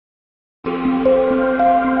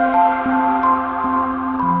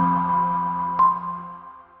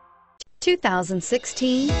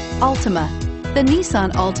2016 Altima. The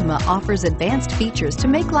Nissan Altima offers advanced features to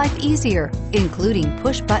make life easier, including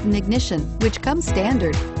push-button ignition, which comes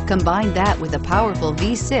standard. Combine that with a powerful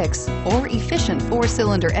V6 or efficient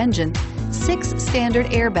 4-cylinder engine, 6 standard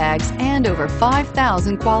airbags, and over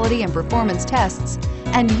 5,000 quality and performance tests,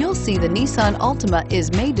 and you'll see the Nissan Altima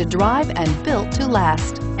is made to drive and built to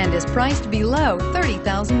last, and is priced below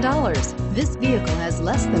 $30,000. This vehicle has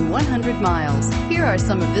less than 100 miles. Here are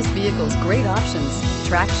some of this vehicle's great options: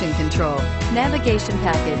 traction control, navigation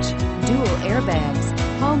package, dual airbags,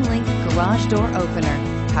 HomeLink garage door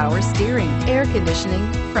opener, power steering, air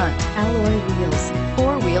conditioning, front alloy wheels,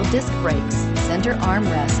 4-wheel disc brakes, center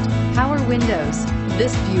armrest, power windows.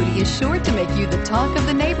 This beauty is sure to make you the talk of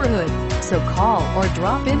the neighborhood. So call or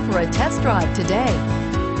drop in for a test drive today.